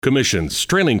Commissions,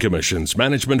 trailing commissions,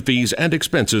 management fees, and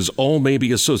expenses all may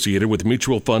be associated with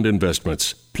mutual fund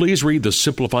investments. Please read the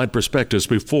simplified prospectus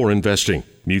before investing.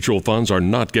 Mutual funds are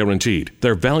not guaranteed.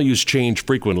 Their values change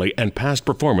frequently, and past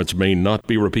performance may not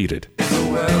be repeated. He's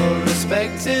a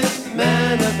well-respected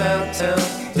man about town,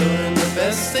 doing the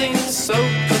best things so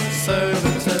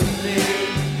conservatively.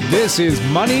 This is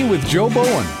Money with Joe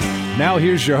Bowen. Now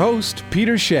here's your host,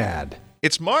 Peter Shad.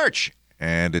 It's March.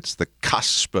 And it's the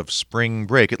cusp of spring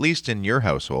break, at least in your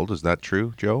household. Is that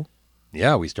true, Joe?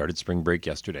 Yeah, we started spring break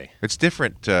yesterday. It's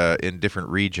different in different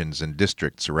regions and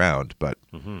districts around, but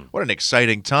what an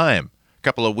exciting time. A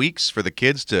couple of weeks for the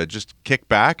kids to just kick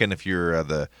back, and if you're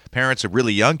the parents of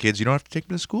really young kids, you don't have to take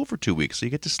them to school for 2 weeks, so you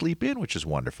get to sleep in, which is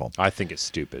wonderful. I think it's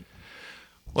stupid.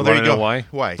 Well, there you go. Why?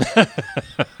 Why?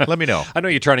 Let me know. I know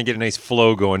you're trying to get a nice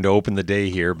flow going to open the day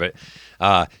here, but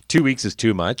 2 weeks is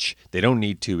too much. They don't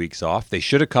need 2 weeks off. They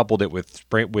should have coupled it with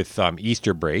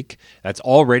Easter break. That's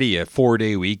already a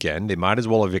 4-day weekend. They might as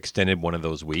well have extended one of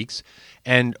those weeks.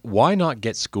 And why not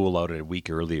get school out a week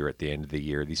earlier at the end of the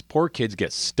year? These poor kids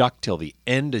get stuck till the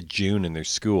end of June in their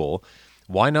school.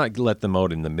 Why not let them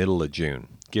out in the middle of June?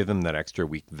 Give them that extra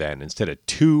week then instead of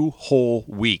 2 whole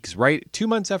weeks, right? 2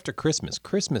 months after Christmas.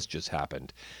 Christmas just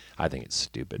happened. I think it's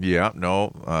stupid. Yeah,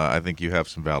 no, I think you have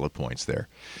some valid points there.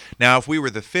 Now, if we were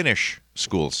the Finnish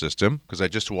school system, because I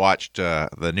just watched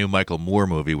the new Michael Moore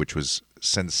movie, which was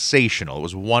sensational. It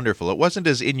was wonderful. It wasn't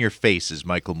as in-your-face as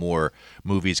Michael Moore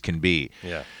movies can be.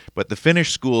 Yeah. But the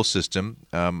Finnish school system,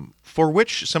 for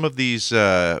which some of these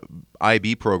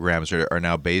IB programs are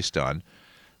now based on,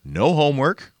 no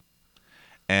homework,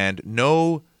 and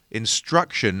no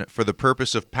instruction for the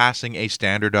purpose of passing a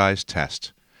standardized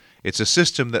test. It's a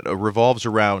system that revolves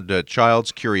around a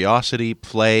child's curiosity,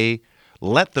 play.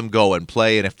 Let them go and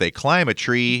play, and if they climb a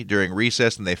tree during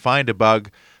recess and they find a bug,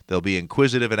 they'll be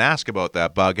inquisitive and ask about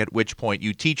that bug, at which point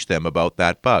you teach them about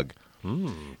that bug.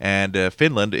 And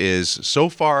Finland is so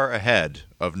far ahead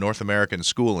of North American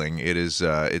schooling. It is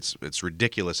it's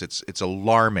ridiculous. It's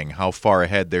alarming how far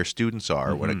ahead their students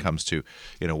are when it comes to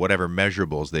whatever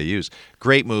measurables they use.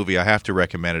 Great movie. I have to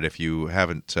recommend it if you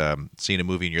haven't seen a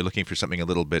movie and you're looking for something a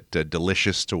little bit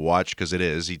delicious to watch, because it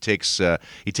is. He takes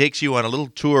you on a little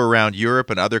tour around Europe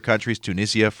and other countries,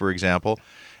 Tunisia, for example,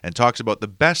 and talks about the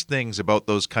best things about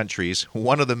those countries.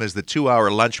 One of them is the 2-hour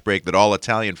lunch break that all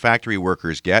Italian factory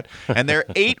workers get, and they're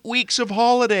 8 weeks of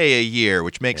holiday a year,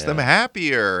 which makes them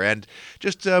happier and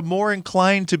just more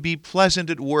inclined to be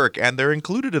pleasant at work, and they're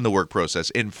included in the work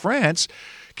process. In France,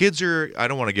 kids are, I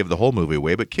don't want to give the whole movie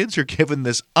away, but kids are given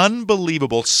this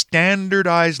unbelievable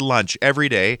standardized lunch every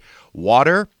day,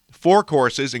 water, 4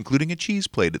 courses, including a cheese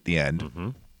plate at the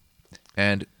end,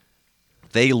 and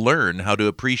they learn how to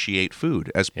appreciate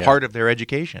food as part of their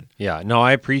education. Yeah, no,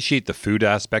 I appreciate the food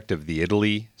aspect of the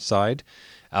Italy side.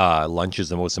 Lunch is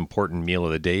the most important meal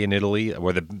of the day in Italy,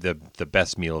 or the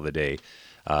best meal of the day.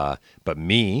 But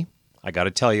me, I got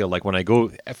to tell you, like when I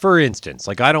go, for instance,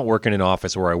 like I don't work in an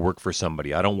office where I work for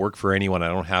somebody. I don't work for anyone. I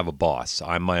don't have a boss.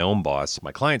 I'm my own boss.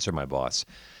 My clients are my boss.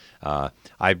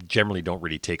 I generally don't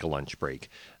really take a lunch break.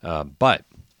 But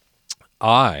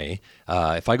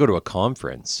if I go to a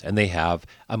conference and they have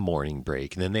a morning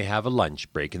break and then they have a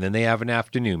lunch break and then they have an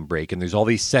afternoon break and there's all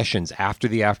these sessions after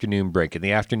the afternoon break and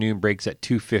the afternoon break's at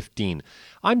 2:15,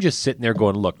 I'm just sitting there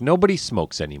going, look, nobody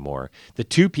smokes anymore. The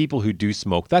 2 people who do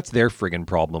smoke, that's their friggin'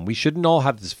 problem. We shouldn't all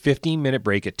have this 15-minute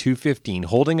break at 2:15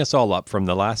 holding us all up from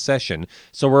the last session,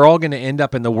 so we're all going to end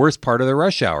up in the worst part of the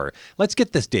rush hour. Let's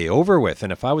get this day over with.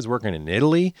 And if I was working in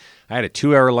Italy, I had a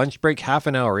 2-hour lunch break, half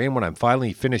an hour in when I'm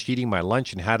finally finished eating my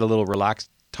lunch and had a little relaxed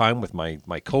time with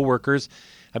my coworkers,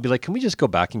 I'd be like, can we just go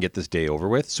back and get this day over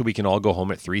with so we can all go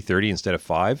home at 3:30 instead of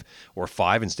 5 or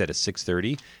 5 instead of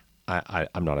 6:30?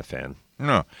 I'm not a fan.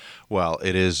 No. Well,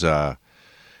 it is.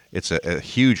 It's a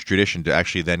huge tradition to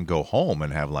actually then go home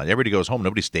and have lunch. Everybody goes home.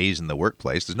 Nobody stays in the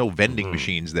workplace. There's no vending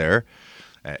machines there.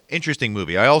 Interesting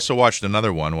movie. I also watched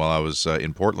another one while I was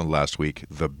in Portland last week,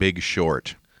 The Big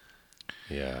Short.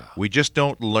 Yeah. We just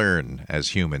don't learn as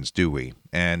humans, do we?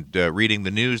 And reading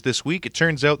the news this week, it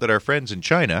turns out that our friends in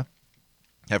China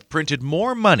have printed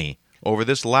more money over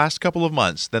this last couple of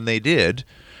months than they did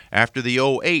after the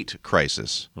 2008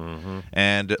 crisis.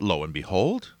 And lo and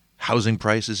behold, housing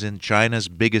prices in China's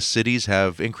biggest cities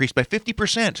have increased by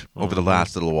 50% over the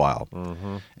last little while.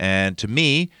 And to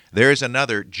me, there's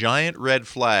another giant red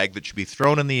flag that should be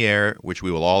thrown in the air, which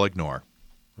we will all ignore.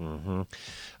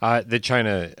 The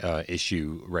China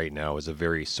issue right now is a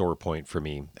very sore point for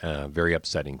me, very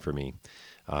upsetting for me.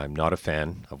 I'm not a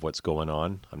fan of what's going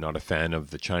on. I'm not a fan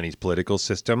of the Chinese political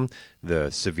system,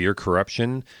 the severe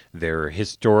corruption, their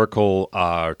historical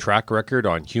track record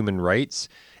on human rights,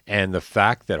 and the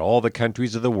fact that all the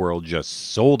countries of the world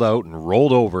just sold out and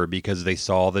rolled over because they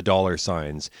saw the dollar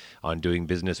signs on doing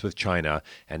business with China.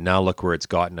 And now look where it's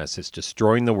gotten us. It's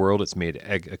destroying the world. It's made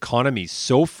economies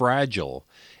so fragile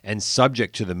and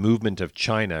subject to the movement of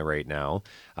China right now.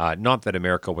 Not that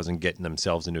America wasn't getting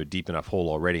themselves into a deep enough hole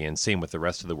already, and same with the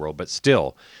rest of the world, but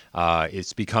still,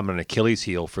 it's become an Achilles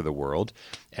heel for the world.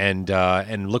 And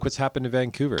look what's happened to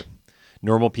Vancouver.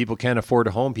 Normal people can't afford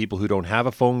a home. People who don't have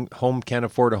a home can't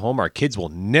afford a home. Our kids will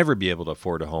never be able to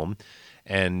afford a home.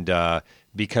 And not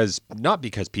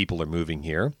because people are moving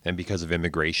here and because of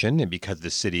immigration and because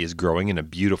the city is growing in a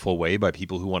beautiful way by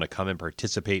people who want to come and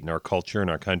participate in our culture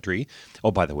and our country. Oh,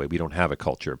 by the way, we don't have a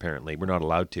culture, apparently. We're not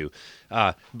allowed to.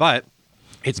 But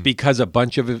it's because a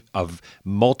bunch of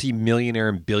multi-millionaire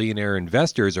and billionaire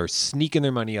investors are sneaking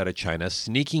their money out of China,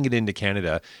 sneaking it into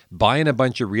Canada, buying a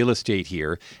bunch of real estate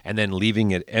here, and then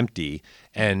leaving it empty.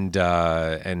 And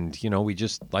you know,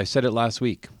 I said it last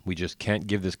week, we just can't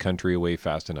give this country away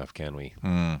fast enough, can we?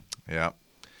 Yeah.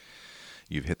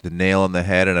 You've hit the nail on the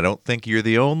head, and I don't think you're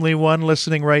the only one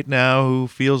listening right now who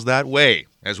feels that way.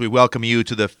 As we welcome you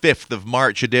to the 5th of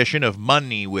March edition of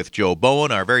Money with Joe Bowen,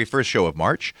 our very first show of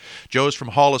March. Joe's from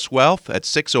Hollis Wealth at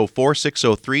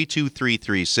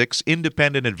 604-603-2336,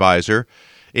 independent advisor,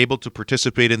 able to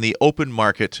participate in the open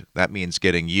market. That means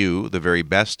getting you the very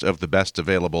best of the best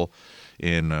available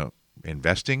in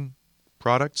investing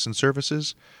products and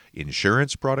services,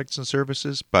 insurance products and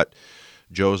services, but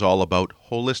Joe's all about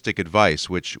holistic advice,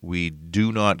 which we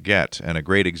do not get. And a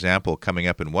great example coming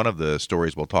up in one of the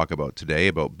stories we'll talk about today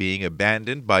about being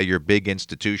abandoned by your big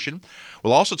institution.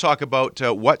 We'll also talk about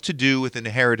what to do with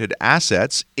inherited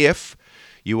assets if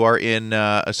you are in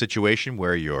a situation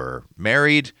where you're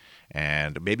married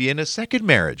and maybe in a second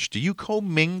marriage. Do you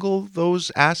commingle those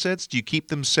assets? Do you keep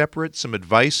them separate? Some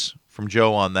advice from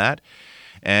Joe on that.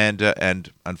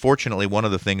 And unfortunately, one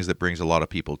of the things that brings a lot of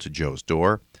people to Joe's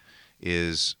door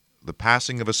is the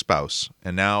passing of a spouse.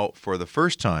 And now, for the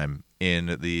first time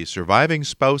in the surviving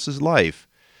spouse's life,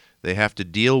 they have to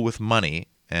deal with money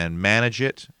and manage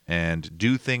it and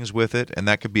do things with it, and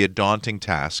that could be a daunting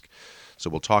task. So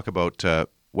we'll talk about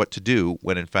what to do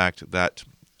when, in fact, that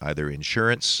either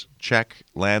insurance check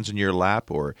lands in your lap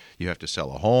or you have to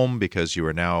sell a home because you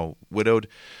are now widowed.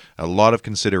 A lot of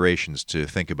considerations to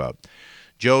think about.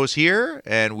 Joe's here,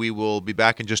 and we will be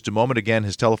back in just a moment. Again,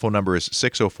 his telephone number is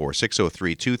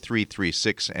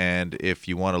 604-603-2336, and if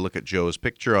you want to look at Joe's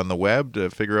picture on the web to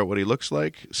figure out what he looks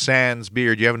like, sans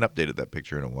beard, you haven't updated that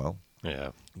picture in a while.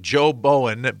 Yeah. Joe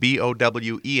Bowen,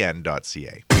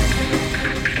 BOWEN.ca.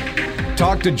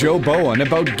 Talk to Joe Bowen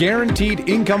about guaranteed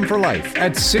income for life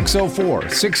at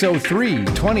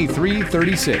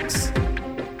 604-603-2336.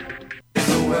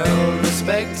 A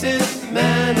well-respected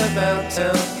man about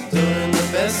town, doing the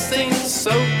best things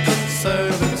so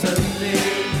conservatively.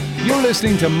 You're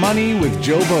listening to Money with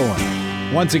Joe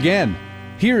Bowen. Once again,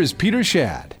 here is Peter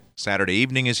Shad. Saturday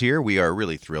evening is here. We are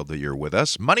really thrilled that you're with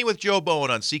us. Money with Joe Bowen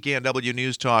on CKNW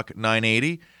News Talk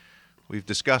 980. We've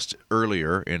discussed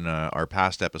earlier in our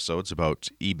past episodes about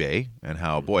eBay and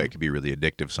how, boy, it can be really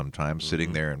addictive sometimes,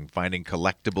 sitting there and finding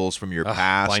collectibles from your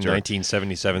past. Buying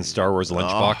 1977 Star Wars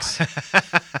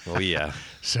lunchbox. Oh, yeah.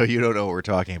 So you don't know what we're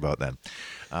talking about then.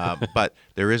 But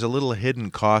there is a little hidden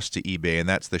cost to eBay, and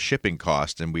that's the shipping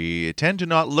cost. And we tend to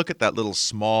not look at that little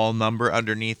small number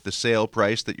underneath the sale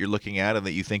price that you're looking at and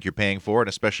that you think you're paying for, and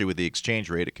especially with the exchange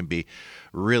rate, it can be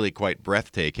really quite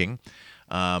breathtaking.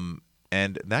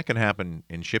 And that can happen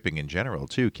in shipping in general,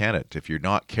 too, can it? If you're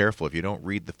not careful, if you don't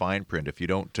read the fine print, if you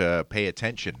don't pay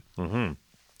attention. Mm-hmm.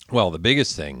 Well, the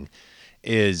biggest thing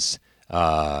is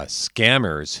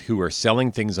scammers who are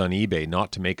selling things on eBay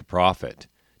not to make a profit,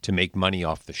 to make money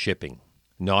off the shipping,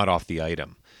 not off the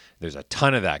item. There's a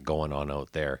ton of that going on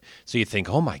out there. So you think,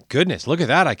 oh, my goodness, look at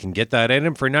that. I can get that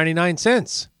item for 99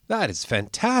 cents. That is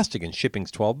fantastic, and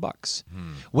shipping's $12.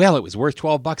 Well, it was worth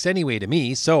 $12 anyway to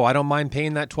me, so I don't mind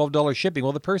paying that $12 shipping.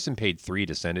 Well, the person paid $3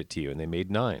 to send it to you, and they made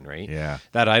 $9, right? Yeah.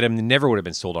 That item never would have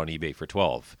been sold on eBay for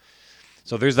 $12.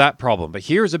 So there's that problem. But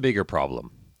here's a bigger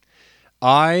problem.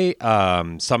 I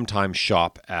sometimes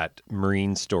shop at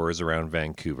marine stores around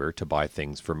Vancouver to buy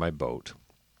things for my boat,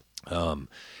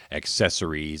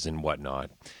 accessories and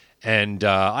whatnot. And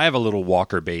I have a little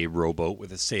Walker Bay rowboat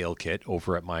with a sail kit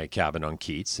over at my cabin on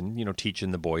Keats and, you know,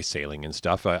 teaching the boys sailing and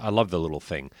stuff. I love the little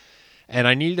thing. and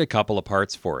I needed a couple of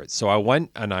parts for it. So I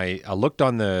went and I looked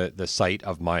on the site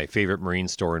of my favorite marine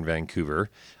store in Vancouver,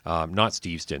 not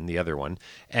Steveston, the other one,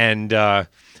 and I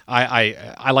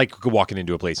like walking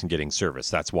into a place and getting service.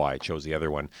 That's why I chose the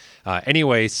other one.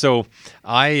 Anyway, so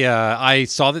I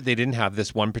saw that they didn't have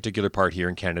this one particular part here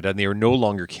in Canada, and they were no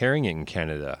longer carrying it in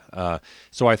Canada.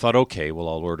 So I thought, okay, well,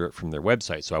 I'll order it from their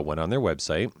website. So I went on their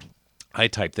website. I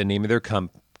typed the name of their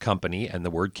company and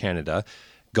the word Canada,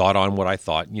 got on what I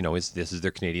thought, this is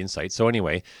their Canadian site. So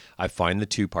anyway, I find the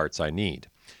 2 parts I need.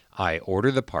 I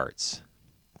order the parts,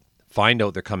 find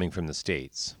out they're coming from the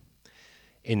States.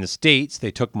 In the States,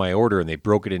 they took my order and they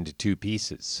broke it into 2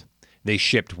 pieces. They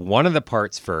shipped one of the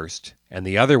parts first, and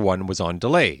the other one was on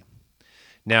delay.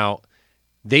 Now,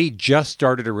 they just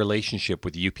started a relationship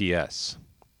with UPS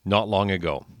not long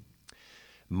ago.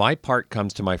 My part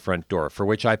comes to my front door, for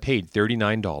which I paid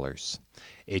 $39.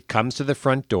 It comes to the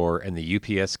front door, and the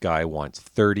UPS guy wants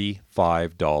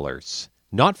 $35.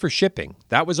 Not for shipping.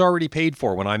 That was already paid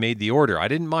for when I made the order. I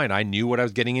didn't mind. I knew what I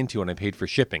was getting into when I paid for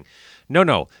shipping.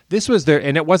 No. This was their,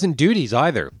 and it wasn't duties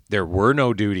either. There were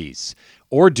no duties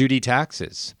or duty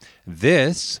taxes.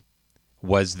 This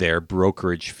was their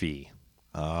brokerage fee.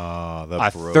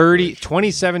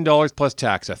 $27 plus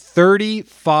tax, a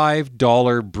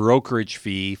 $35 brokerage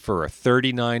fee for a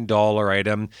 $39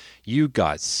 item. You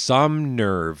got some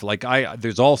nerve.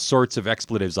 There's all sorts of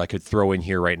expletives I could throw in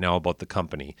here right now about the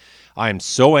company. I am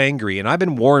so angry, and I've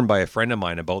been warned by a friend of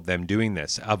mine about them doing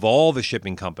this. Of all the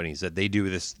shipping companies that they do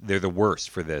this, they're the worst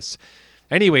for this.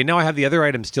 Anyway, now I have the other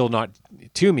item still not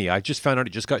to me. I just found out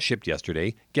it just got shipped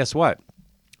yesterday. Guess what?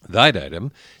 That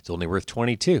item is only worth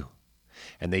 $22.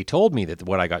 And they told me that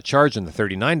what I got charged on the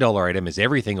 $39 item is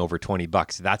everything over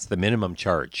 $20. That's the minimum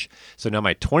charge. So now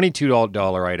my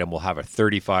 $22 item will have a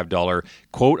 $35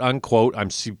 quote unquote. I'm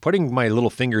putting my little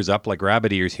fingers up like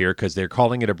rabbit ears here because they're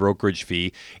calling it a brokerage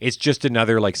fee. It's just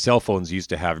another like cell phones used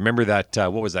to have. Remember that,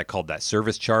 what was that called? That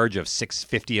service charge of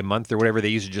 $6.50 a month or whatever they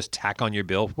used to just tack on your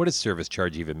bill. What does service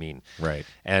charge even mean? Right.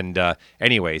 And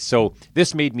anyway, so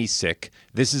this made me sick.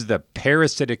 This is the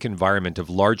parasitic environment of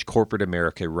large corporate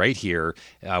America right here.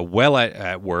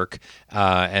 At work,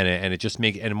 and it just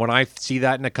and when I see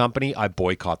that in a company, I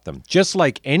boycott them. Just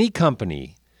like any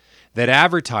company that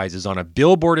advertises on a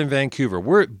billboard in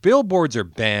Vancouver, billboards are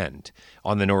banned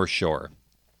on the North Shore.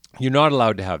 You're not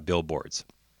allowed to have billboards.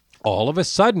 All of a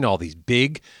sudden, all these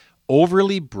big,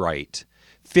 overly bright,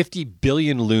 50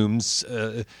 billion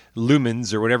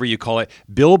lumens or whatever you call it,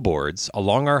 billboards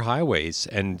along our highways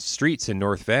and streets in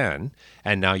North Van,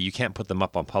 and now you can't put them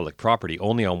up on public property,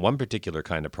 only on one particular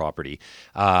kind of property.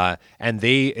 And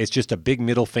it's just a big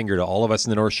middle finger to all of us in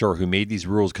the North Shore who made these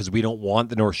rules because we don't want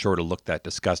the North Shore to look that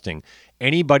disgusting.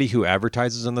 Anybody who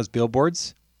advertises on those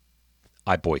billboards,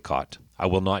 I boycott. I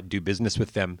will not do business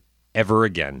with them ever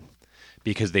again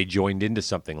because they joined into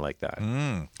something like that.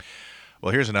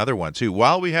 Well, here's another one, too.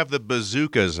 While we have the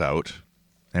bazookas out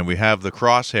and we have the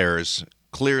crosshairs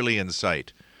clearly in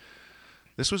sight,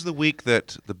 this was the week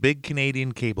that the big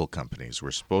Canadian cable companies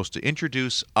were supposed to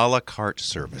introduce a la carte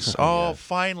service.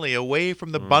 Finally, away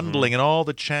from the bundling and all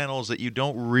the channels that you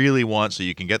don't really want, so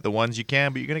you can get the ones you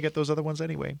can, but you're going to get those other ones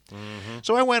anyway.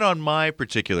 So I went on my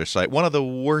particular site, one of the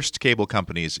worst cable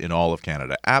companies in all of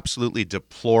Canada, absolutely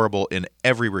deplorable in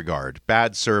every regard,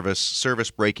 bad service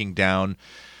breaking down,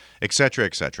 etc.,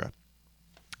 etc.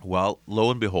 Well, lo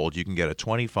and behold, you can get a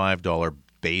 $25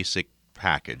 basic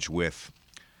package with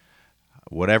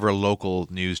whatever local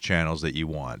news channels that you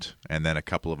want, and then a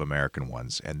couple of American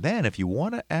ones. And then if you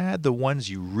want to add the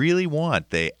ones you really want,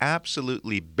 they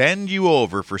absolutely bend you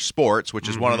over for sports, which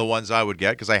is one of the ones I would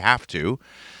get because I have to.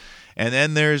 And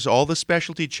then there's all the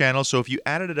specialty channels. So if you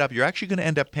added it up, you're actually going to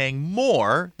end up paying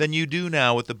more than you do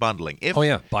now with the bundling.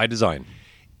 By design.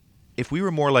 If we were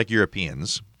more like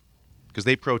Europeans, because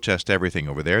they protest everything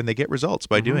over there and they get results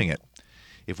by doing it.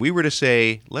 If we were to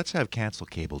say, let's have cancel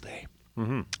cable day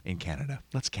in Canada,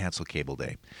 let's cancel cable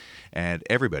day. And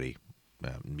everybody,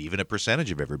 even a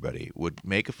percentage of everybody, would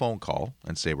make a phone call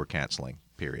and say we're canceling,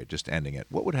 period, just ending it.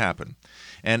 What would happen?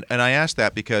 And I ask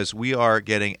that because we are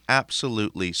getting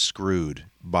absolutely screwed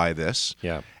by this.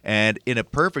 Yeah. And in a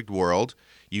perfect world,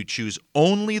 you choose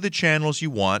only the channels you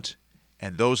want,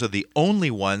 and those are the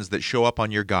only ones that show up on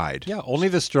your guide. Yeah, only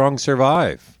the strong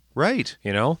survive. Right.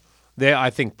 You know? I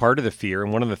think part of the fear,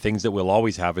 and one of the things that we'll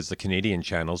always have is the Canadian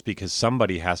channels, because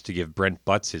somebody has to give Brent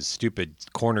Butts his stupid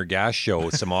corner gas show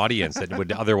some audience that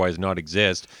would otherwise not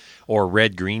exist, or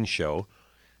Red Green show,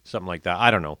 something like that.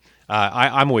 I don't know.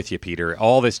 I'm with you, Peter.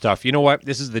 All this stuff. You know what?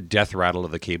 This is the death rattle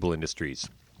of the cable industries.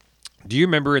 Do you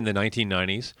remember in the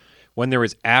 1990s when there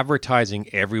was advertising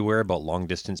everywhere about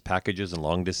long-distance packages and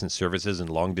long-distance services and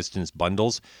long-distance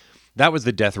bundles, that was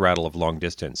the death rattle of long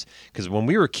distance. Because when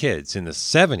we were kids in the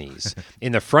 70s,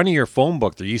 in the front of your phone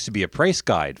book, there used to be a price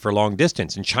guide for long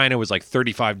distance. And China was like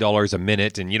 $35 a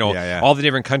minute. And, all the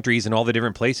different countries and all the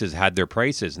different places had their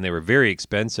prices, and they were very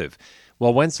expensive.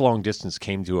 Well, once long distance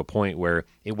came to a point where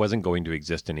it wasn't going to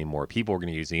exist anymore, people were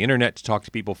going to use the internet to talk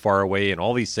to people far away and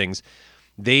all these things.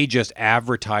 They just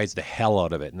advertised the hell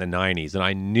out of it in the 90s. And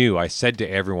I said to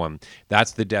everyone,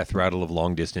 that's the death rattle of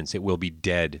long distance. It will be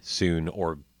dead soon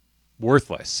or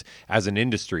worthless as an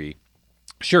industry.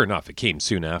 Sure enough, it came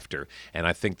soon after. And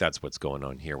I think that's what's going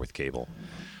on here with cable.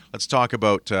 Let's talk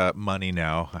about money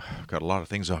now. I've got a lot of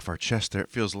things off our chest there. It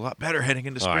feels a lot better heading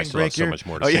into spring I still break have so here. much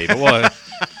more to say. But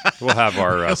we'll have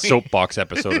our soapbox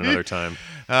episode another time.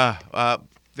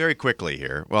 Very quickly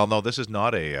here. Well, no, this is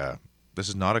not a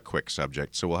quick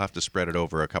subject, so we'll have to spread it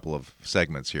over a couple of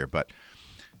segments here. But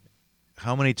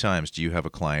how many times do you have a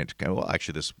client? Well,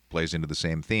 actually, this plays into the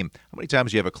same theme. How many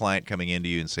times do you have a client coming into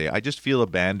you and say, I just feel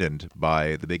abandoned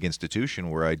by the big institution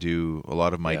where I do a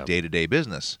lot of my day-to-day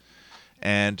business?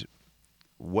 And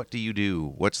what do you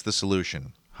do? What's the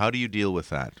solution? How do you deal with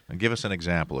that? And give us an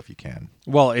example if you can.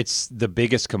 Well, it's the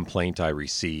biggest complaint I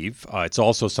receive. It's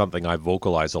also something I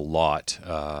vocalize a lot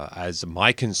as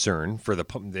my concern for the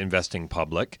investing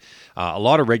public. A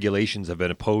lot of regulations have been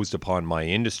imposed upon my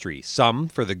industry, some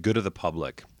for the good of the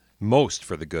public, most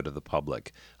for the good of the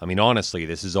public. I mean, honestly,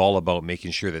 this is all about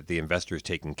making sure that the investor is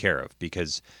taken care of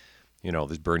because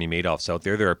there's Bernie Madoffs out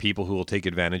there. There are people who will take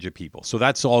advantage of people. So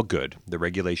that's all good. The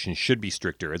regulations should be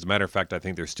stricter. As a matter of fact, I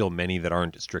think there's still many that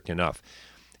aren't strict enough.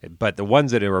 But the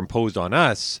ones that are imposed on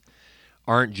us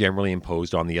aren't generally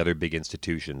imposed on the other big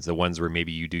institutions, the ones where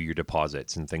maybe you do your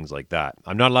deposits and things like that.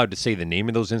 I'm not allowed to say the name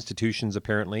of those institutions,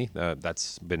 apparently.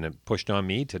 That's been pushed on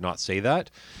me to not say that.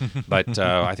 But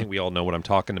I think we all know what I'm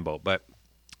talking about. But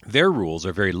their rules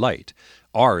are very light.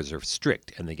 Ours are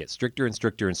strict, and they get stricter and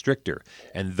stricter and stricter.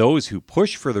 And those who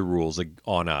push for the rules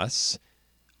on us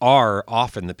are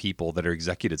often the people that are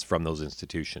executives from those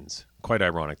institutions. Quite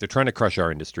ironic. They're trying to crush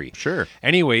our industry. Sure.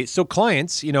 Anyway, so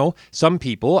clients, some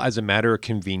people, as a matter of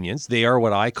convenience, they are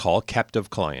what I call captive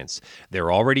clients.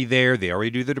 They're already there. They already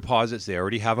do the deposits. They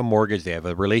already have a mortgage. They have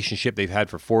a relationship they've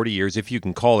had for 40 years, if you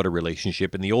can call it a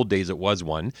relationship. In the old days, it was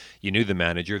one. You knew the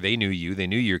manager. They knew you. They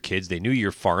knew your kids. They knew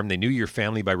your farm. They knew your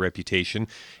family by reputation,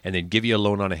 and they'd give you a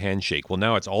loan on a handshake. Well,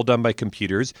 now it's all done by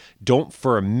computers. Don't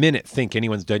for a minute think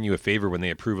anyone's done you a favor when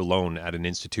they approve a loan at an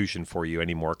institution for you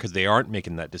anymore, because they aren't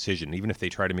making that decision, even if they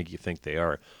try to make you think they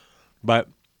are. But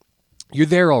you're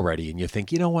there already, and you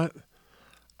think, you know what?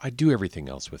 I do everything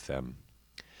else with them,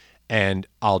 and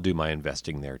I'll do my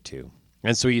investing there too.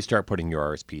 And so you start putting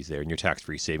your RSPs there and your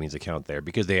tax-free savings account there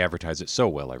because they advertise it so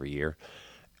well every year.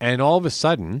 And all of a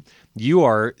sudden, you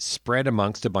are spread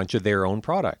amongst a bunch of their own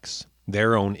products,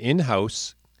 their own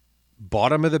in-house,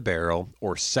 bottom-of-the-barrel,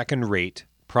 or second-rate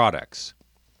products.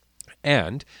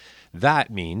 And that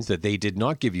means that they did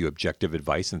not give you objective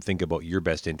advice and think about your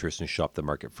best interest and shop the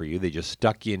market for you. They just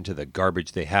stuck you into the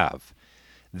garbage they have.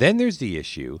 Then there's the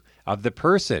issue of the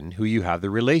person who you have the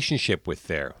relationship with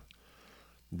there.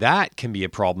 That can be a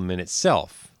problem in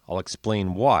itself. I'll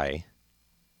explain why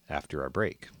after our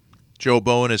break. Joe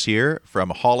Bowen is here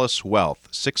from Hollis Wealth,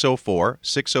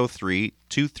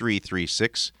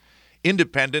 604-603-2336.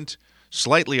 Independent,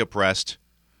 slightly oppressed,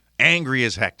 angry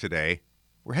as heck today.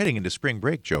 We're heading into spring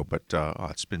break, Joe, but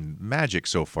it's been magic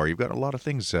so far. You've got a lot of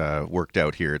things worked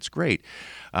out here. It's great.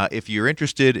 If you're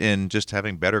interested in just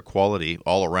having better quality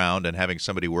all around and having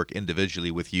somebody work individually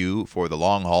with you for the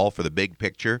long haul, for the big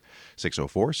picture,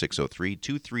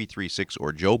 604-603-2336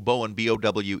 or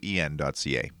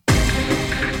joebowen.ca.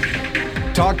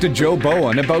 Talk to Joe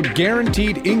Bowen about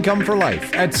guaranteed income for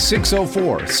life at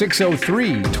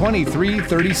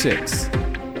 604-603-2336.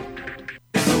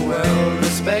 A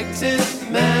well-respected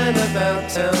man about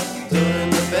town, doing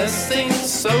the best things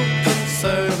so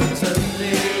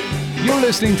conservatively. You're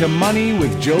listening to Money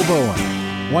with Joe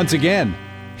Bowen. Once again,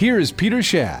 here is Peter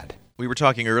Shad. We were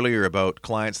talking earlier about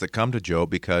clients that come to Joe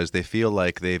because they feel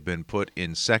like they've been put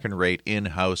in second-rate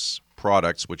in-house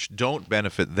products which don't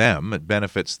benefit them. It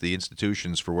benefits the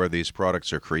institutions for where these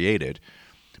products are created.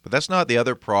 But that's not the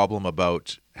other problem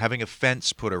about having a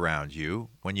fence put around you.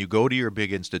 When you go to your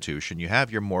big institution, you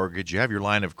have your mortgage, you have your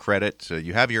line of credit,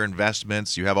 you have your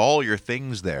investments, you have all your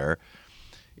things there.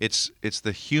 It's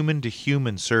the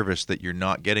human-to-human service that you're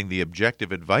not getting, the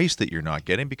objective advice that you're not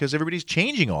getting because everybody's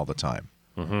changing all the time.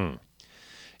 Mm-hmm.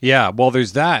 Yeah, well,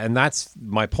 there's that, and that's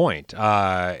my point.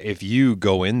 If you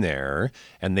go in there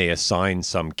and they assign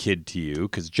some kid to you,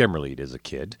 because generally it is a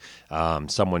kid,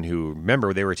 someone who,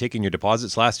 remember, they were taking your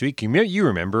deposits last week. You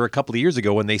remember a couple of years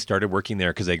ago when they started working there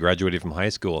because they graduated from high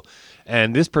school,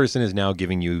 and this person is now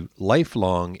giving you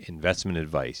lifelong investment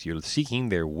advice. You're seeking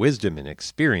their wisdom and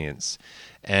experience,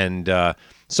 and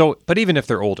but even if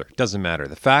they're older, it doesn't matter.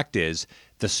 The fact is,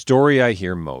 the story I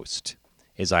hear most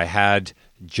is I had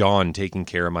John taking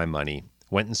care of my money.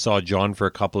 Went and saw John for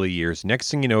a couple of years. Next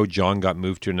thing you know, John got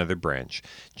moved to another branch.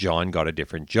 John got a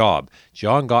different job.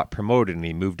 John got promoted and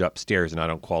he moved upstairs, and I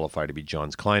don't qualify to be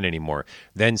John's client anymore.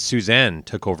 Then Suzanne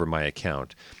took over my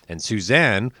account. And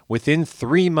Suzanne, within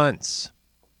 3 months,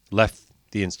 left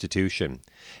the institution.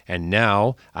 And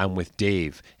now I'm with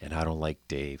Dave, and I don't like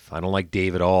Dave. I don't like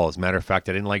Dave at all. As a matter of fact,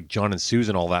 I didn't like John and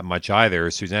Susan all that much either,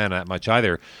 or Suzanne that much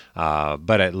either.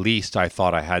 But at least I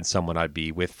thought I had someone I'd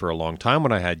be with for a long time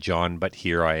when I had John. But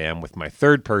here I am with my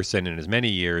third person in as many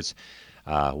years.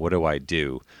 What do I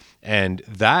do? And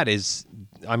that is,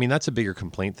 that's a bigger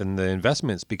complaint than the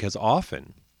investments, because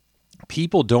often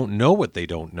people don't know what they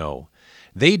don't know.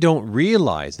 They don't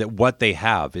realize that what they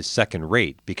have is second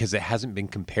rate because it hasn't been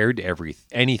compared to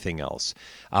anything else,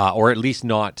 or at least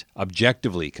not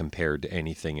objectively compared to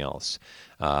anything else.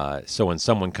 So when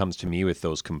someone comes to me with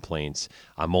those complaints,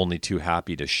 I'm only too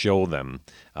happy to show them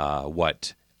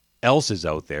what else is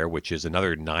out there, which is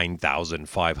another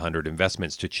 9,500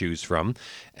 investments to choose from.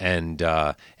 And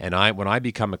when I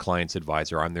become a client's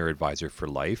advisor, I'm their advisor for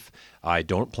life. I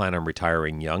don't plan on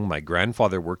retiring young. My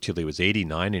grandfather worked till he was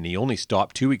 89, and he only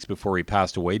stopped 2 weeks before he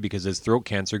passed away because his throat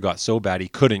cancer got so bad he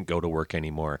couldn't go to work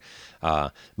anymore.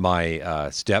 My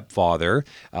stepfather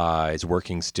is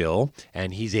working still,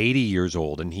 and he's 80 years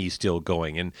old, and he's still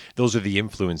going. And those are the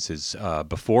influences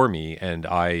before me, and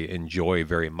I enjoy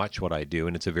very much what I do,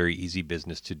 and it's a very easy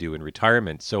business to do in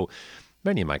retirement. So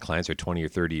many of my clients are 20 or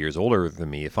 30 years older than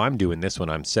me. If I'm doing this when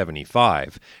I'm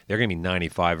 75, they're going to be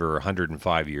 95 or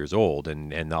 105 years old,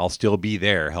 and I'll still be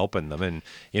there helping them. And,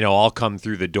 I'll come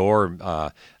through the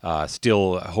door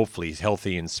still hopefully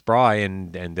healthy and spry,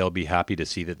 and they'll be happy to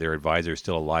see that their advisor is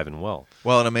still alive and well.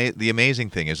 Well, and the amazing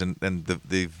thing is, and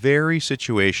the very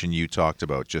situation you talked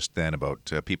about just then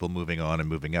about people moving on and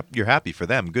moving up, you're happy for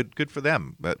them. Good for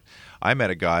them. But I met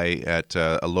a guy at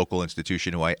a local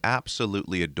institution who I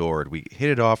absolutely adored. We hit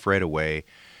it off right away.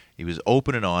 He was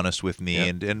open and honest with me,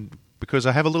 and because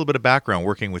I have a little bit of background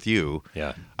working with you,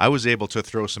 I was able to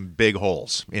throw some big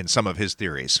holes in some of his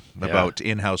theories about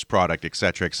in-house product, et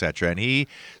cetera, et cetera. And he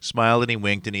smiled and he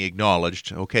winked and he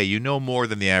acknowledged, okay, you know more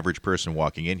than the average person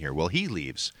walking in here. Well, he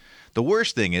leaves. The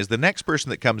worst thing is the next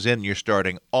person that comes in, you're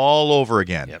starting all over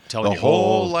again. Yep, telling the your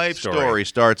whole life story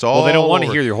starts all over. Well, they don't want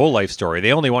to hear your whole life story.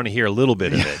 They only want to hear a little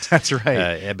bit of it. That's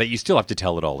right. But you still have to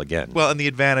tell it all again. Well, and the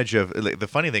advantage of the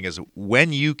funny thing is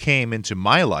when you came into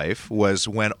my life was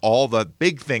when all the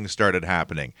big things started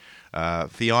happening.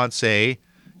 Fiance,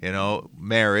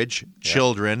 marriage,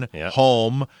 children,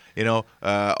 home,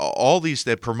 all these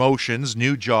promotions,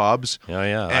 new jobs.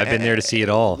 I've been there to see it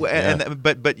all.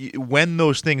 But when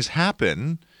those things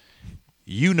happen,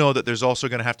 you know that there's also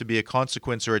going to have to be a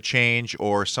consequence or a change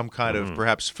or some kind of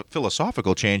perhaps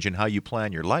philosophical change in how you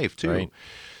plan your life too. Right.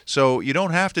 So you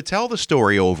don't have to tell the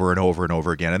story over and over and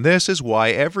over again. And this is why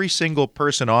every single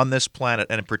person on this planet,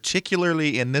 and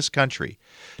particularly in this country,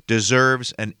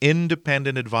 deserves an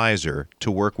independent advisor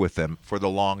to work with them for the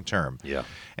long term. Yeah.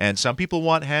 And some people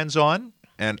want hands-on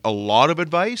and a lot of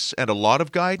advice and a lot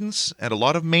of guidance and a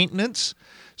lot of maintenance.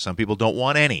 Some people don't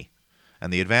want any.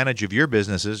 And the advantage of your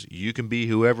business is you can be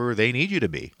whoever they need you to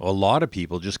be. Well, a lot of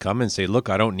people just come and say, look,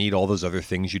 I don't need all those other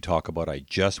things you talk about. I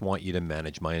just want you to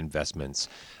manage my investments.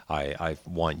 I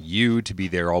want you to be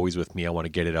there always with me. I want to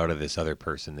get it out of this other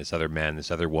person, this other man, this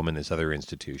other woman, this other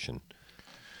institution.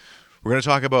 We're going to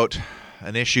talk about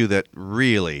an issue that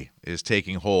really is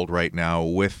taking hold right now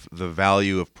with the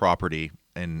value of property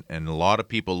and a lot of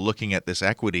people looking at this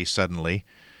equity suddenly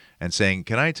and saying,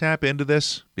 can I tap into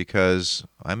this because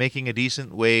I'm making a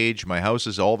decent wage, my house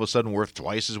is all of a sudden worth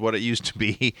twice as what it used to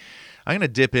be. I'm going to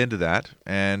dip into that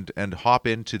and hop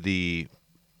into the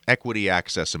equity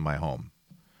access in my home.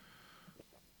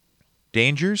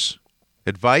 Dangers?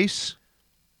 Advice?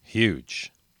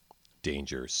 Huge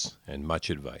dangers and much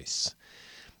advice.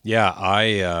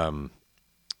 Yeah,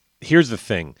 here's the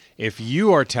thing. If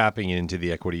you are tapping into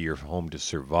the equity of your home to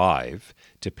survive,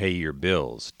 to pay your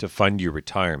bills, to fund your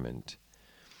retirement,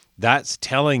 that's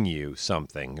telling you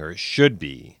something, or it should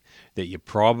be, that you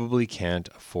probably can't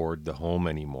afford the home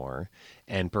anymore,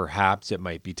 and perhaps it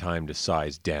might be time to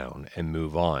size down and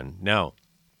move on. Now,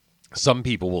 Some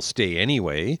people will stay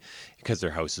anyway because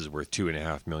their house is worth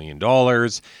 $2.5 million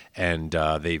and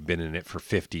they've been in it for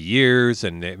 50 years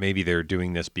and maybe they're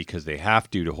doing this because they have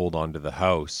to hold on to the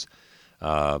house.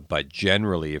 But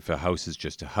generally, if a house is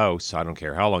just a house, I don't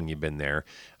care how long you've been there,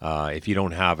 if you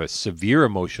don't have a severe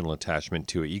emotional attachment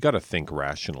to it, you got to think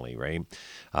rationally, right?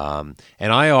 And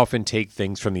I often take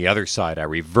things from the other side. I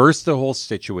reverse the whole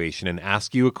situation and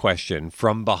ask you a question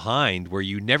from behind where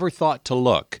you never thought to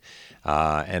look,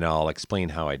 and I'll explain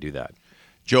how I do that.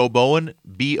 Joe Bowen,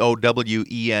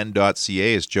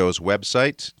 BOWEN.ca is Joe's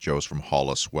website. Joe's from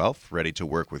Hollis Wealth, ready to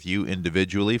work with you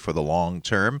individually for the long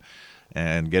term.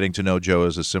 And getting to know Joe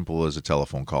is as simple as a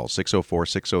telephone call,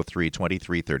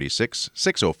 604-603-2336,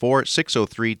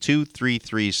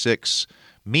 604-603-2336.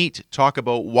 Meet, talk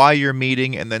about why you're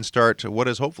meeting, and then start what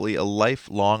is hopefully a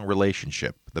lifelong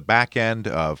relationship. The back end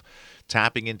of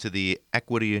tapping into the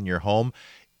equity in your home.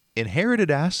 Inherited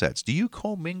assets. Do you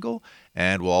commingle?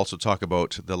 And we'll also talk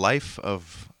about the life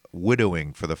of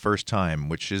widowing for the first time,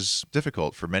 which is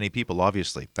difficult for many people,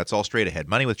 obviously. That's all straight ahead.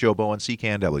 Money with Joe Bowen,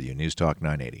 CKNW, News Talk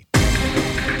 980.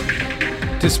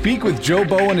 To speak with Joe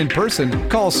Bowen in person,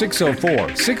 call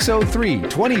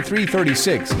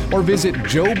 604-603-2336 or visit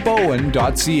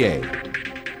joebowen.ca.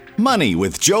 Money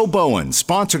with Joe Bowen,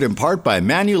 sponsored in part by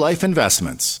Manulife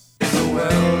Investments. He's a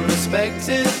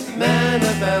well-respected man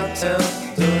about town,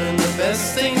 doing the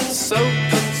best things so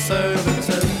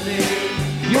conservatively.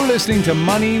 You're listening to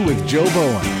Money with Joe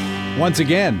Bowen. Once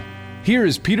again, here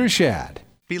is Peter Shad.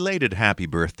 Belated happy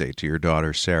birthday to your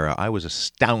daughter, Sarah. I was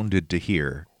astounded to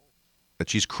hear that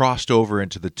she's crossed over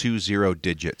into the 20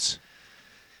 digits.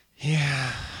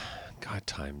 Yeah. God,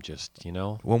 time just,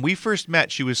 When we first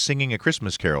met, she was singing A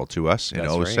Christmas Carol to us in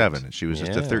That's 07. right. And she was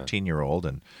just a 13-year-old.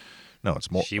 And no, it's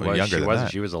more She was younger than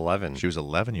that. She was 11. She was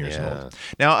 11 years Yeah. old.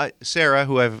 Now, Sarah,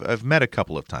 who I've met a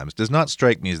couple of times, does not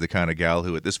strike me as the kind of gal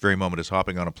who at this very moment is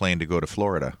hopping on a plane to go to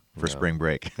Florida for spring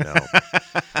break. No,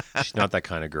 she's not that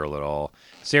kind of girl at all.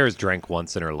 Sarah's drank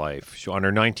once in her life. On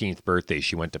her 19th birthday,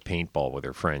 she went to paintball with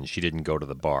her friends. She didn't go to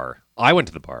the bar. I went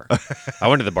to the bar. I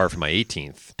went to the bar for my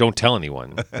 18th. Don't tell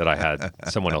anyone that I had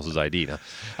someone else's ID.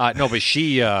 No, but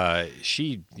she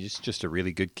is just a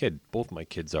really good kid. Both my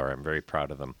kids are. I'm very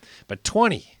proud of them. But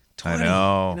 20. I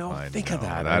know. Think of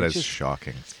that. That is just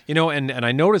shocking. And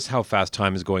I notice how fast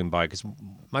time is going by because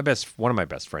one of my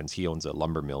best friends, he owns a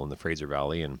lumber mill in the Fraser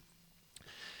Valley,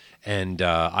 and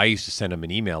I used to send him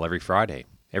an email every Friday.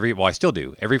 I still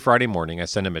do. Every Friday morning, I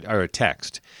send him a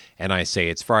text, and I say,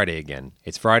 it's Friday again.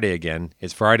 It's Friday again.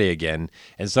 It's Friday again.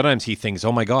 And sometimes he thinks,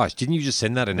 oh my gosh, didn't you just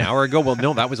send that an hour ago? Well,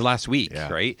 no, that was last week,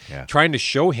 right? Yeah. Trying to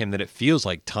show him that it feels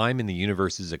like time in the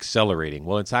universe is accelerating.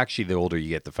 Well, it's actually the older you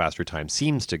get, the faster time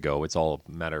seems to go. It's all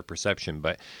a matter of perception.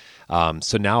 But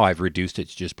so now I've reduced it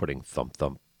to just putting thump,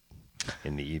 thump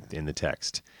in the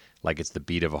text. Like it's the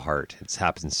beat of a heart. It's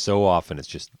happened so often. It's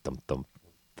just thump, thump,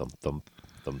 thump, thump.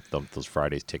 Those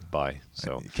Fridays tick by.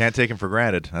 So You can't take them for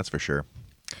granted, that's for sure.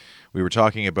 We were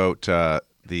talking about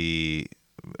the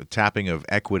tapping of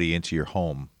equity into your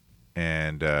home,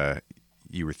 and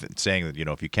you were saying that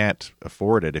if you can't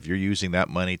afford it, if you're using that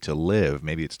money to live,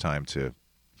 maybe it's time to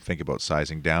think about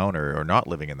sizing down or not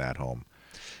living in that home.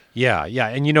 Yeah.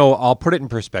 And, I'll put it in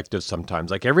perspective sometimes.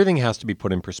 Like everything has to be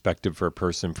put in perspective for a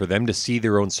person, for them to see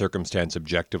their own circumstance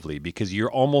objectively, because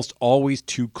you're almost always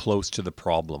too close to the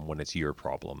problem when it's your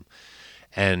problem.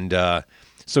 And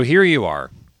so here you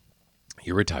are.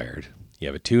 You're retired. You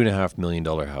have a $2.5 million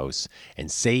house, and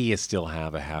say you still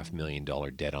have a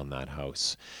 $500,000 debt on that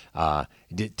house.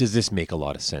 Does this make a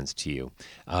lot of sense to you?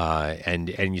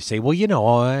 And you say, well,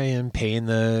 I am paying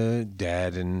the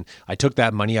debt, and I took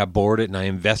that money, I borrowed it, and I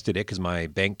invested it because my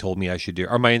bank told me I should do,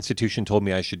 or my institution told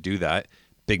me I should do that.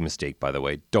 Big mistake, by the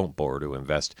way. Don't borrow to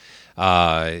invest.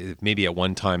 Maybe at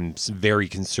one time, very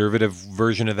conservative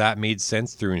version of that made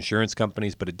sense through insurance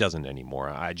companies, but it doesn't anymore.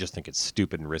 I just think it's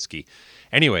stupid and risky.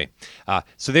 Anyway,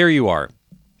 so there you are.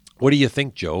 What do you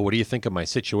think, Joe? What do you think of my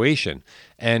situation?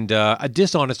 And a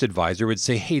dishonest advisor would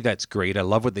say, hey, that's great. I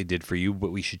love what they did for you,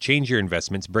 but we should change your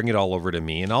investments, bring it all over to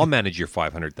me, and I'll manage your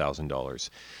 $500,000.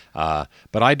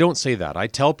 But I don't say that. I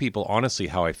tell people honestly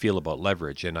how I feel about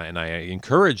leverage, and I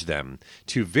encourage them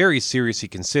to very seriously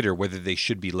consider whether they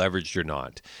should be leveraged or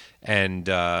not. And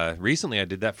recently I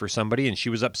did that for somebody, and she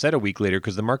was upset a week later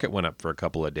because the market went up for a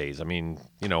couple of days. I mean,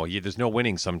 there's no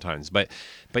winning sometimes. But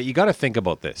you got to think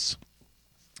about this.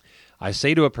 I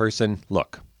say to a person,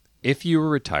 look, if you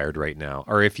were retired right now,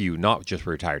 or if you not just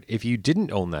retired, if you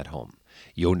didn't own that home,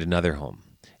 you owned another home,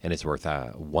 and it's worth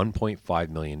 $1.5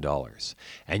 million,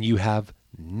 and you have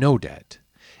no debt,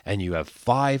 and you have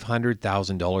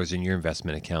 $500,000 in your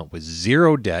investment account with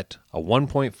zero debt, a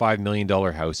 $1.5 million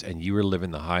house, and you are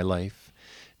living the high life,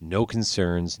 no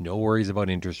concerns, no worries about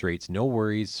interest rates, no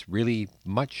worries really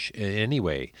much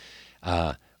anyway.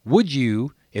 Would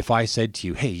you, if I said to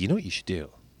you, hey, you know what you should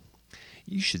do?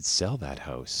 You should sell that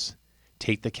house.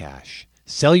 Take the cash.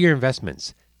 Sell your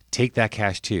investments. Take that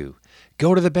cash too.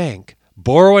 Go to the bank.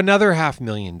 Borrow another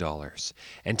 $500,000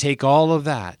 and take all of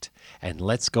that and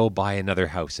let's go buy another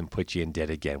house and put you in debt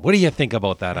again. What do you think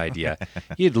about that idea?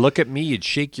 You'd look at me, you'd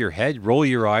shake your head, roll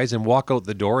your eyes, and walk out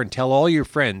the door and tell all your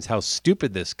friends how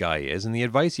stupid this guy is and the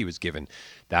advice he was given.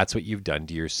 That's what you've done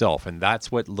to yourself, and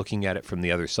that's what looking at it from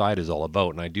the other side is all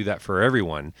about. And I do that for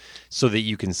everyone so that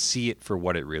you can see it for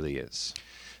what it really is.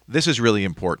 This is really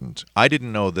important. I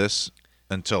didn't know this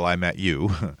until I met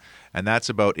you, and that's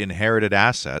about inherited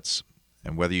assets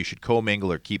and whether you should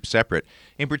commingle or keep separate.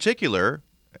 In particular,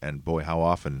 and boy, how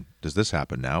often does this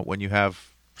happen now, when you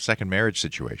have second marriage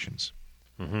situations?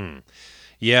 Mm-hmm.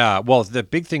 Yeah, well, the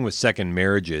big thing with second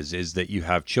marriages is that you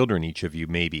have children, each of you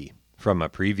maybe, from a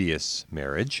previous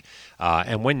marriage.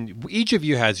 And when each of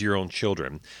you has your own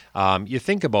children, you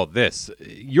think about this.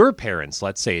 Your parents,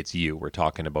 let's say it's you we're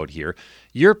talking about here,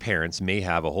 your parents may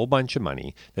have a whole bunch of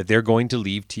money that they're going to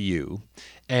leave to you.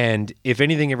 And if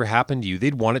anything ever happened to you,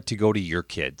 they'd want it to go to your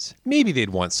kids. Maybe they'd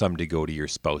want some to go to your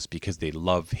spouse because they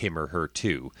love him or her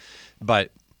too.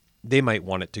 But they might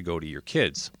want it to go to your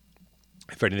kids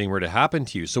if anything were to happen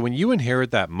to you. So when you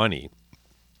inherit that money,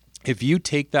 if you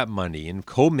take that money and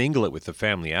commingle it with the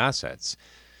family assets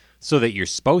so that your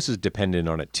spouse is dependent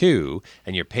on it too,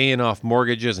 and you're paying off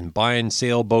mortgages and buying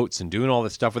sailboats and doing all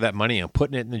this stuff with that money and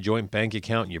putting it in the joint bank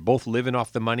account, and you're both living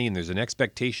off the money, and there's an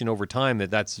expectation over time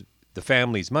that that's the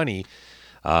family's money,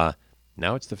 now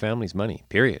it's the family's money,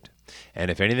 period.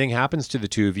 And if anything happens to the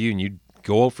two of you and you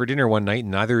go out for dinner one night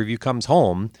and neither of you comes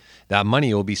home, that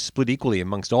money will be split equally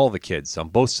amongst all the kids on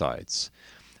both sides.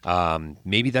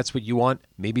 Maybe that's what you want.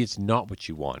 Maybe it's not what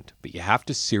you want. But you have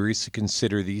to seriously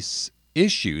consider these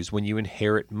issues when you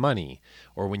inherit money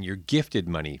or when you're gifted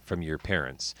money from your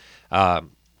parents.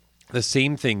 The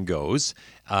same thing goes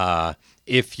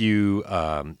if you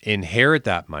inherit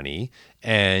that money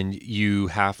and you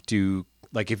have to,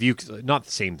 like if you, not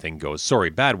the same thing goes, sorry,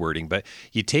 bad wording, but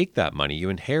you take that money, you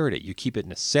inherit it, you keep it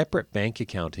in a separate bank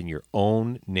account in your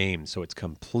own name so it's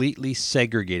completely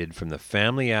segregated from the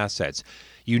family assets.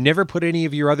 You never put any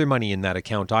of your other money in that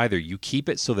account either. You keep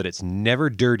it so that it's never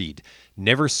dirtied,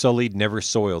 never sullied, never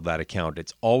soiled, that account.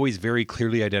 It's always very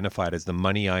clearly identified as the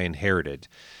money I inherited.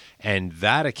 And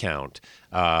that account,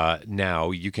 now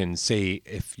you can say,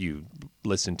 if you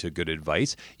listen to good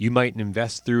advice, you might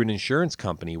invest through an insurance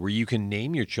company where you can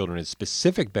name your children as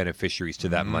specific beneficiaries to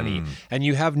that money. And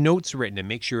you have notes written and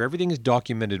make sure everything is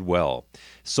documented well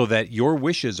so that your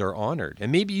wishes are honored.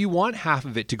 And maybe you want half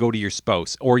of it to go to your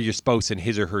spouse or your spouse and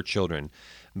his or her children.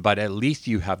 But at least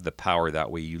you have the power that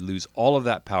way. You lose all of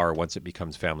that power once it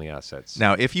becomes family assets.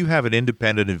 Now, if you have an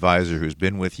independent advisor who's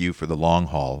been with you for the long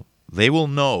haul, they will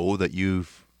know that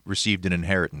you've received an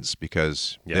inheritance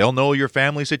because they'll know your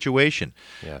family situation.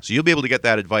 Yeah. So you'll be able to get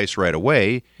that advice right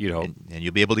away. You'd hope. And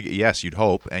you'll be able to get, yes, you'd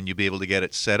hope, and you'll be able to get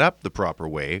it set up the proper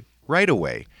way right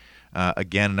away.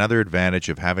 Again, another advantage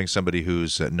of having somebody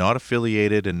who's not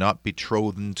affiliated and not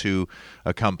betrothed to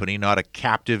a company, not a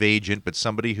captive agent, but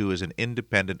somebody who is an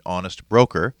independent, honest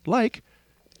broker, like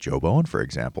Joe Bowen, for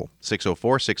example.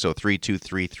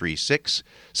 604-603-2336,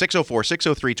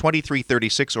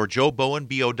 604-603-2336, or Joe Bowen,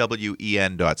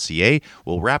 BOWEN.ca.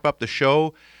 We'll wrap up the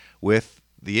show with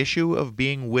the issue of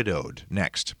being widowed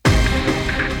next.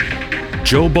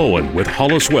 Joe Bowen with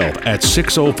Hollis Wealth at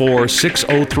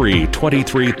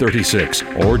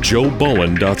 604-603-2336 or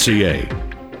joebowen.ca.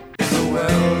 He's a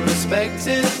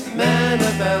well-respected man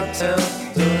about town,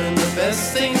 doing the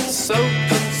best things so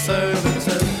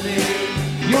conservatively.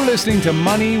 You're listening to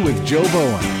Money with Joe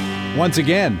Bowen. Once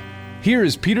again, here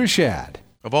is Peter Shad.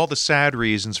 Of all the sad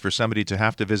reasons for somebody to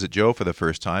have to visit Joe for the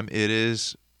first time, it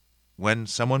is when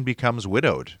someone becomes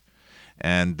widowed.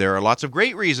 And there are lots of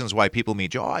great reasons why people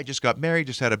meet Joe. Oh, I just got married,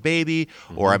 just had a baby,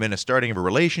 or I'm in a starting of a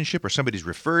relationship, or somebody's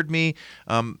referred me.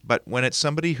 But when it's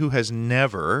somebody who has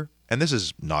never, and this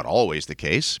is not always the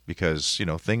case because, you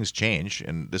know, things change,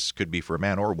 and this could be for a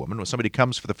man or a woman. When somebody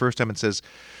comes for the first time and says,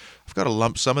 I've got a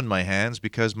lump sum in my hands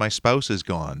because my spouse is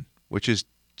gone, which is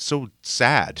so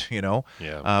sad, you know.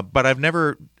 Yeah. But I've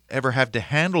never ever had to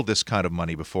handle this kind of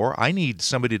money before. I need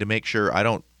somebody to make sure I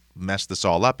don't mess this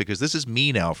all up because this is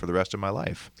me now for the rest of my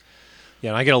life. Yeah,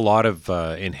 and I get a lot of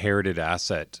inherited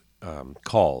asset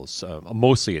calls.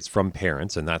 Mostly it's from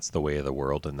parents, and that's the way of the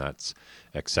world, and that's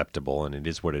acceptable, and it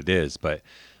is what it is. But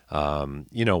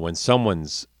When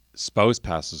someone's spouse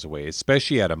passes away,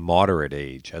 especially at a moderate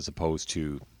age as opposed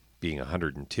to being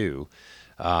 102,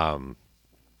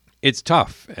 it's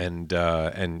tough. And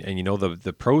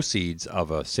the proceeds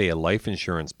of a life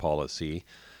insurance policy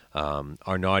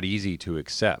are not easy to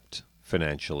accept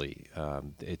financially.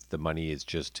 The money is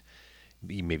just,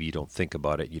 maybe you don't think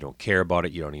about it, you don't care about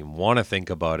it, you don't even want to think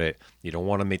about it, you don't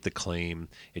want to make the claim.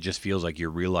 It just feels like you're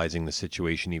realizing the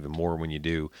situation even more when you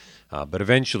do. But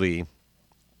eventually,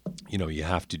 you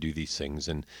have to do these things.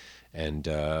 And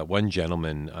one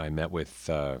gentleman I met with,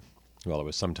 it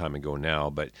was some time ago now,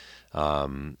 but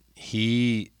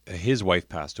his wife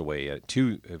passed away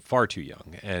far too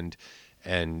young, and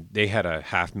they had a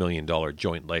 $500,000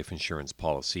 joint life insurance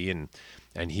policy,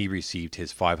 and he received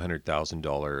his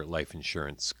 $500,000 life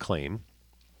insurance claim,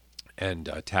 and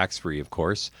tax-free, of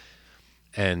course.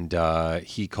 And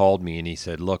he called me and he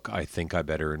said, "Look, I think I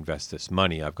better invest this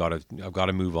money. I've got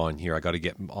to move on here. I got to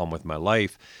get on with my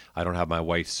life. I don't have my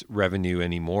wife's revenue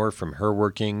anymore from her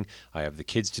working. I have the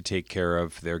kids to take care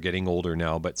of. They're getting older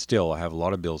now, but still, I have a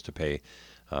lot of bills to pay.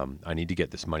 I need to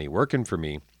get this money working for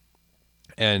me.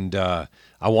 And I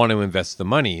want to invest the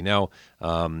money." Now,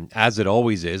 as it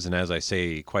always is, and as I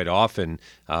say quite often,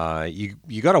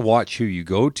 you got to watch who you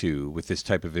go to with this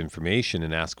type of information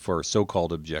and ask for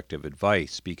so-called objective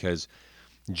advice, because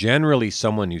generally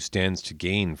someone who stands to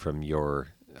gain from your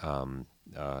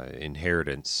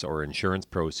inheritance or insurance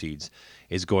proceeds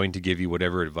is going to give you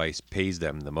whatever advice pays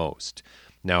them the most.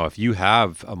 Now, if you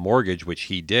have a mortgage, which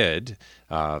he did,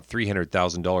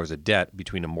 $300,000 of debt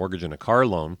between a mortgage and a car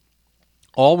loan,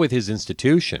 all with his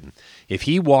institution, if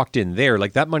he walked in there,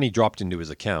 like that money dropped into his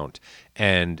account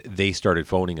and they started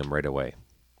phoning him right away.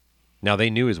 Now, they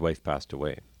knew his wife passed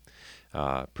away.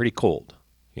 Pretty cold.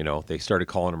 They started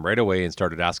calling him right away and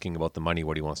started asking about the money,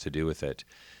 what he wants to do with it.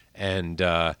 And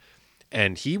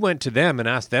he went to them and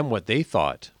asked them what they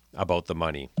thought about the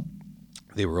money.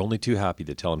 They were only too happy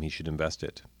to tell him he should invest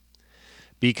it,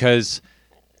 because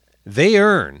they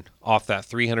earn off that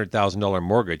 $300,000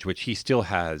 mortgage, which he still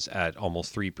has at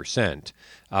almost 3%,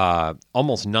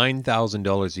 almost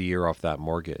 $9,000 a year off that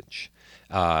mortgage,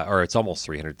 or it's almost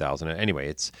 $300,000. Anyway,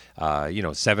 it's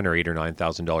 $7,000 or $8,000 or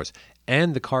 $9,000,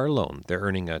 and the car loan. They're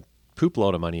earning a poop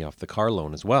load of money off the car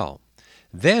loan as well.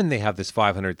 Then they have this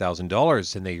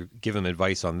 $500,000, and they give him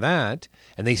advice on that,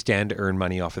 and they stand to earn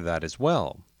money off of that as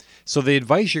well. So the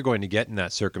advice you're going to get in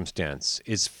that circumstance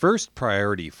is, first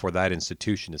priority for that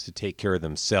institution is to take care of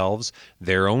themselves,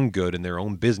 their own good, and their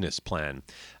own business plan.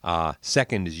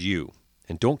 Second is you.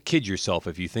 And don't kid yourself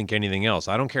if you think anything else.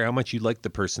 I don't care how much you like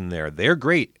the person there. They're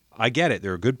great. I get it.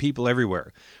 There are good people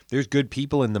everywhere. There's good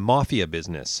people in the mafia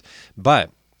business.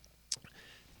 But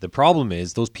the problem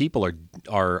is those people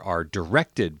are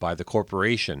directed by the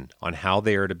corporation on how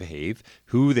they are to behave,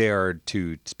 who they are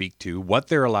to speak to, what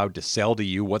they're allowed to sell to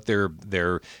you, what their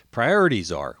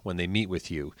priorities are when they meet with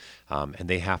you, and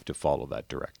they have to follow that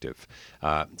directive.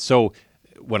 So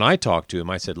when I talked to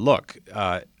him, I said, "Look,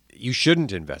 you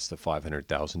shouldn't invest the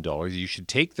 $500,000. You should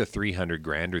take the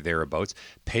 $300,000 or thereabouts,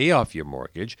 pay off your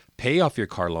mortgage, pay off your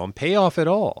car loan, pay off it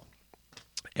all."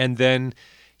 And then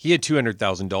he had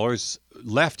 $200,000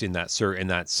 left in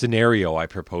that scenario I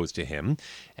proposed to him.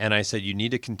 And I said, you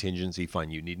need a contingency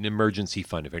fund. You need an emergency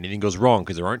fund if anything goes wrong,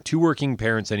 because there aren't two working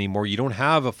parents anymore. You don't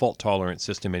have a fault-tolerant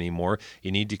system anymore.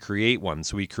 You need to create one.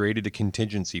 So we created a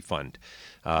contingency fund.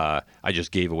 I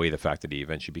just gave away the fact that he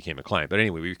eventually became a client. But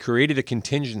anyway, we created a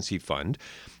contingency fund.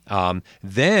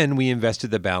 Then we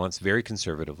invested the balance very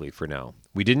conservatively for now.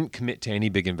 We didn't commit to any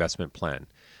big investment plan.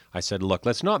 I said, "Look,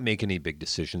 let's not make any big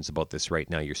decisions about this right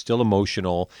now. You're still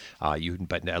emotional,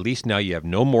 but at least now you have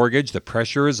no mortgage. The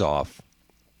pressure is off.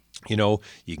 You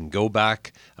can go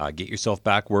back, get yourself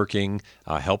back working,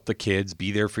 help the kids,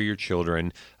 be there for your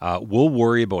children. We'll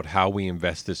worry about how we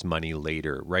invest this money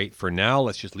later, right? For now,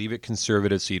 let's just leave it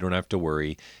conservative so you don't have to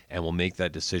worry, and we'll make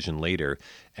that decision later.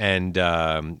 And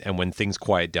when things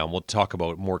quiet down, we'll talk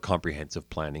about more comprehensive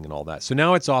planning and all that." So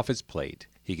now it's off his plate.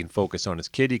 He can focus on his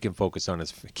kid. He can focus on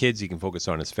his kids. He can focus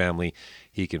on his family.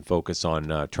 He can focus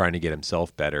on trying to get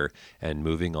himself better and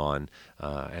moving on,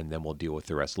 and then we'll deal with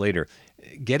the rest later.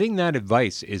 Getting that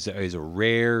advice is a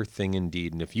rare thing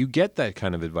indeed. And if you get that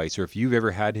kind of advice, or if you've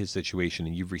ever had his situation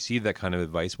and you've received that kind of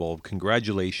advice, well,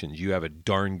 congratulations. You have a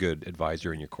darn good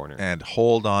advisor in your corner. And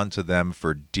hold on to them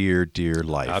for dear, dear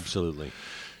life. Absolutely.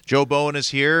 Joe Bowen is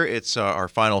here. It's our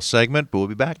final segment, but we'll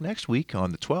be back next week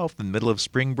on the 12th in the middle of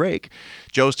spring break.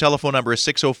 Joe's telephone number is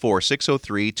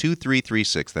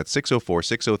 604-603-2336. That's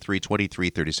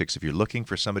 604-603-2336. If you're looking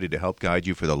for somebody to help guide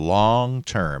you for the long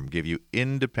term, give you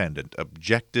independent,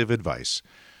 objective advice,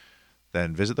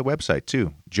 then visit the website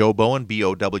too. Joe Bowen,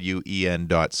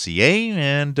 BOWEN.ca.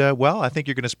 And, I think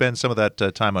you're going to spend some of that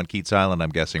time on Keats Island, I'm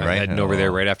guessing, right? Heading over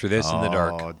there right after this in the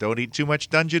dark. Oh, don't eat too much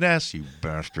Dungeness, you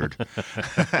bastard.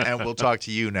 And we'll talk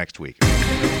to you next week.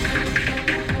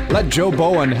 Let Joe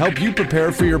Bowen help you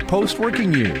prepare for your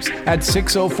post-working years at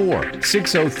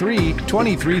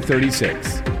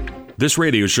 604-603-2336. This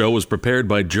radio show was prepared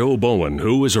by Joe Bowen,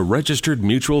 who is a registered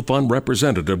mutual fund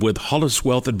representative with Hollis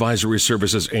Wealth Advisory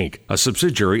Services, Inc., a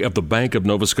subsidiary of the Bank of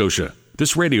Nova Scotia.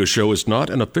 This radio show is not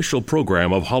an official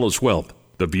program of Hollis Wealth.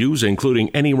 The views, including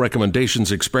any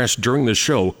recommendations expressed during the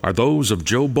show, are those of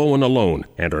Joe Bowen alone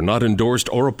and are not endorsed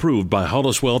or approved by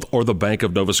Hollis Wealth or the Bank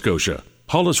of Nova Scotia.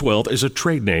 Hollis Wealth is a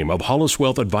trade name of Hollis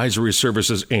Wealth Advisory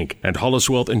Services, Inc. and Hollis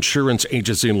Wealth Insurance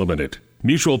Agency Limited.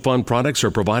 Mutual fund products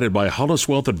are provided by Hollis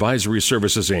Wealth Advisory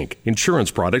Services, Inc.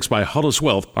 Insurance products by Hollis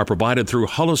Wealth are provided through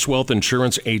Hollis Wealth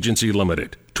Insurance Agency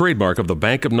Limited. Trademark of the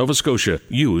Bank of Nova Scotia,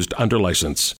 used under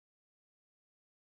license.